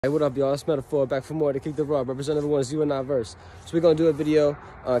Hey, what up, y'all? It's Metaphor back for more to kick the rug. Represent everyone's you and I verse. So we're going to do a video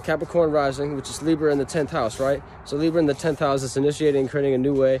on Capricorn rising, which is Libra in the 10th house, right? So Libra in the 10th house is initiating, creating a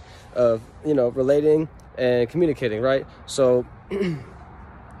new way of, relating and communicating, right? So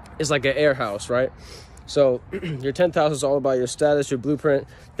it's like an air house, right? So your 10th house is all about your status, your blueprint,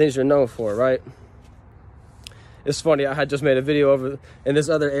 things you're known for, right? It's funny, I had just made a video over in this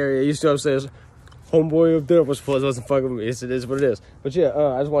other area. You see what I'm saying? Homeboy up there wasn't fucking with me. It is what it is. But yeah,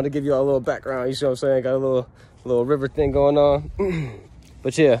 I just wanted to give you all a little background. You see what I'm saying? Got a little river thing going on.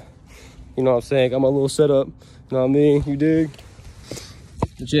 But yeah, you know what I'm saying? Got my little setup. You know what I mean? You dig?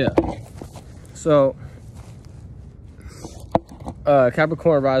 But yeah. So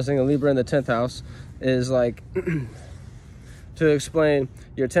Capricorn rising and Libra in the 10th house is like to explain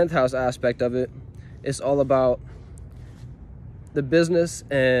your 10th house aspect of it. It's all about the business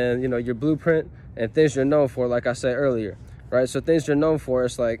and your blueprint and things you're known for, like I said earlier, right? So things you're known for,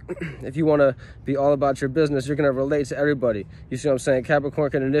 it's like if you want to be all about your business, you're going to relate to everybody. You see what I'm saying?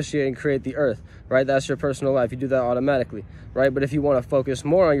 Capricorn can initiate and create the earth, right? That's your personal life. You do that automatically, right? But if you want to focus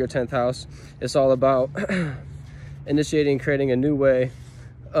more on your 10th house, it's all about initiating and creating a new way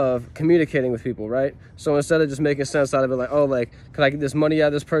of communicating with people, right? So instead of just making sense out of it, like, oh, like, could I get this money out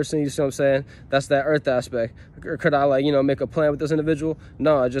of this person? You see what I'm saying? That's that earth aspect. Or could I, like, make a plan with this individual?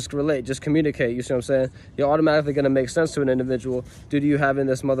 No, just relate, just communicate. You see what I'm saying? You're automatically going to make sense to an individual due to you having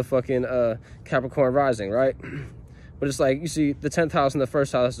this motherfucking Capricorn rising, right? But it's like, you see, the 10th house and the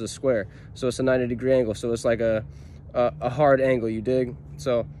first house is a square, so it's a 90-degree angle. So it's like a hard angle, you dig?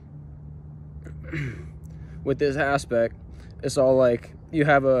 So with this aspect, it's all like you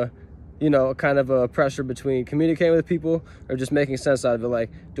have a kind of a pressure between communicating with people or just making sense out of it. Like,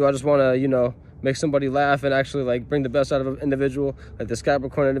 do I just want to make somebody laugh and actually like bring the best out of an individual, like this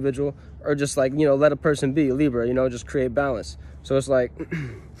Capricorn individual, or just like let a person be Libra, just create balance. So it's like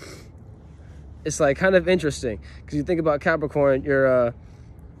it's like kind of interesting because you think about Capricorn, your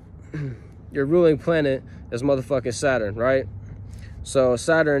ruling planet is motherfucking Saturn, right? So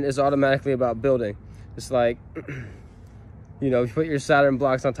Saturn is automatically about building. It's like you put your Saturn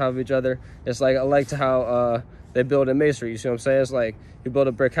blocks on top of each other. It's like, I like to how they build in masonry. You see what I'm saying? It's like you build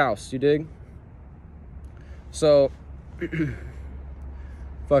a brick house. You dig? So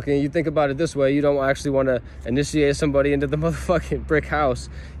fucking, you think about it this way. You don't actually want to initiate somebody into the motherfucking brick house.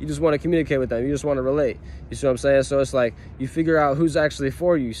 You just want to communicate with them. You just want to relate. You see what I'm saying? So it's like you figure out who's actually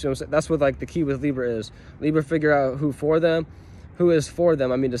for you. You see what I'm saying? That's what like the key with Libra is. Libra figure out who is for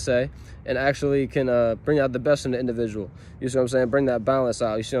them, I mean to say, and actually can bring out the best in the individual. You see what I'm saying? Bring that balance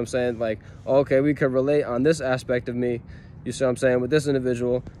out. You see what I'm saying? Like, okay, we could relate on this aspect of me, you see what I'm saying, with this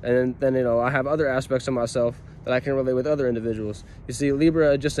individual, and then I have other aspects of myself that I can relate with other individuals. You see,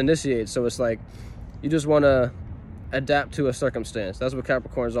 Libra just initiates, so it's like you just want to adapt to a circumstance. That's what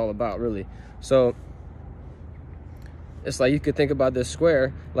Capricorn is all about, really. So it's like you could think about this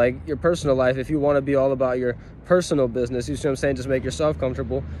square, like your personal life. If you want to be all about your personal business, you see what I'm saying, just make yourself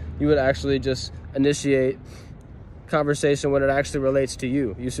comfortable, you would actually just initiate conversation when it actually relates to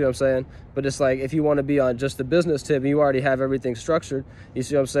you. You see what I'm saying? But it's like if you want to be on just the business tip, you already have everything structured. You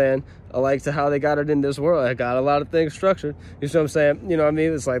see what I'm saying? I like to how they got it in this world. I got a lot of things structured. You see what I'm saying? You know what I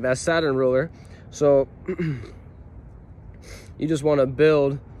mean? It's like that Saturn ruler. So you just want to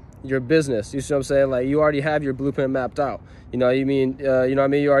build your business. You see what I'm saying? Like you already have your blueprint mapped out. You know what I mean?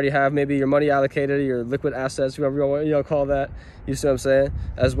 You already have maybe your money allocated, your liquid assets, whatever you want to call that. You see what I'm saying?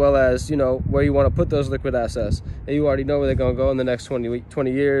 As well as, where you want to put those liquid assets. And you already know where they're going to go in the next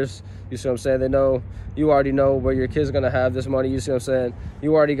 20 years. You see what I'm saying? You already know where your kids are going to have this money. You see what I'm saying?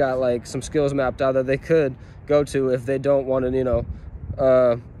 You already got like some skills mapped out that they could go to if they don't want to,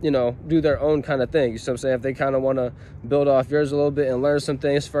 do their own kind of thing. You see what I'm saying? If they kind of want to build off yours a little bit and learn some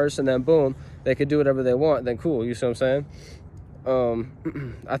things first, and then boom, they could do whatever they want, then cool. You see what I'm saying?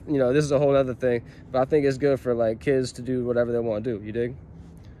 This is a whole other thing, but I think it's good for like kids to do whatever they want to do. You dig?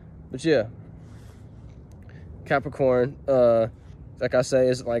 But yeah, Capricorn, like I say,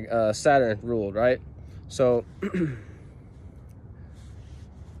 is like Saturn ruled, right? So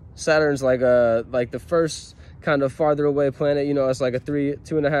Saturn's like the first kind of farther away planet. It's like a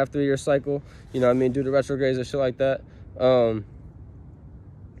 2.5, 3 year cycle. You know what I mean? Due to retrogrades and shit like that.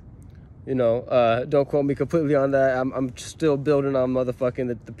 Don't quote me completely on that. I'm still building on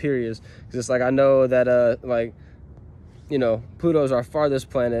motherfucking the periods, because it's like I know that Pluto's our farthest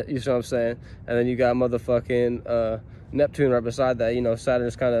planet. You see what I'm saying? And then you got motherfucking Neptune right beside that.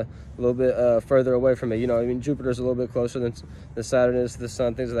 Saturn's kind of a little bit further away from it. Jupiter's a little bit closer than Saturn is to the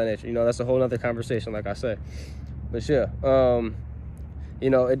sun, things of that nature. That's a whole other conversation, like I say. But yeah,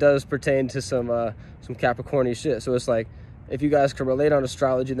 it does pertain to some Capricorny shit. So it's like if you guys can relate on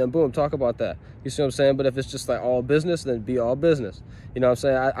astrology, then boom, talk about that. You see what I'm saying? But if it's just like all business, then be all business. You know what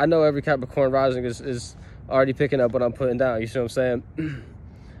I'm saying? I know every Capricorn rising is already picking up what I'm putting down. You see what I'm saying?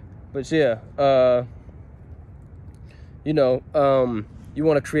 But yeah, you know, you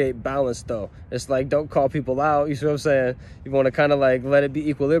want to create balance though. It's like, don't call people out. You see what I'm saying? You want to kind of like let it be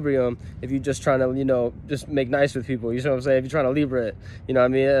equilibrium. If you're just trying to, you know, just make nice with people. You see what I'm saying? If you're trying to Libra it, you know what I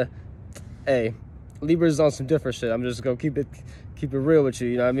mean? Hey, Libra's on some different shit. I'm just gonna keep it real with you.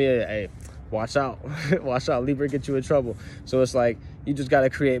 You know what I mean? Hey, watch out. Watch out. Libra get you in trouble. So it's like, you just got to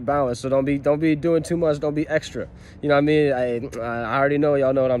create balance. So don't be doing too much. Don't be extra. You know what I mean? I already know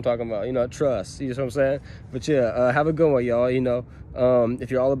y'all know what I'm talking about. You know, trust. You know what I'm saying? But yeah, have a good one, y'all. You know, if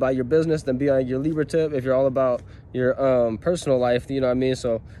you're all about your business, then be on your Libra tip. If you're all about your personal life, you know what I mean?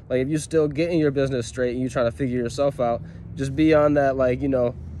 So like, if you're still getting your business straight and you're trying to figure yourself out, just be on that, like, you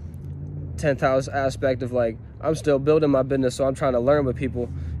know, 10th house aspect of like, I'm still building my business, so I'm trying to learn with people,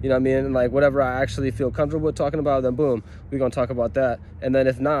 you know what I mean? And like, whatever I actually feel comfortable with talking about, then boom, we're gonna talk about that. And then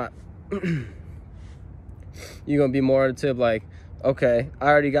if not, you're gonna be more on the tip like, okay, I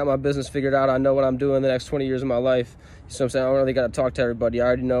already got my business figured out. I know what I'm doing the next 20 years of my life. You see what I'm saying? I don't really gotta talk to everybody. I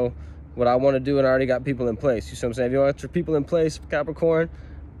already know what I want to do, and I already got people in place. You see what I'm saying? If you want your people in place, Capricorn,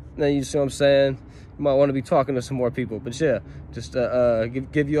 then you see what I'm saying? You might want to be talking to some more people. But yeah, just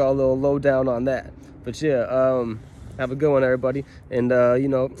give you all a little lowdown on that. But yeah, have a good one, everybody. And you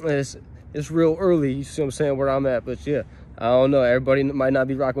know, it's real early, you see what I'm saying, where I'm at. But yeah, I don't know, everybody might not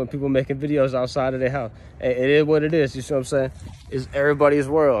be rocking with people making videos outside of their house. Hey, it is what it is, you see what I'm saying? It's everybody's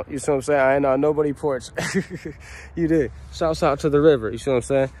world, you see what I'm saying? I ain't on nobody porch. You did. Shouts out to the river, you see what I'm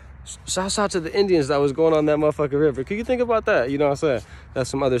saying? Shouts out to the Indians that was going on that motherfucking river. Can you think about that? You know what I'm saying? That's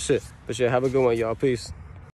some other shit. But yeah, have a good one, y'all. Peace.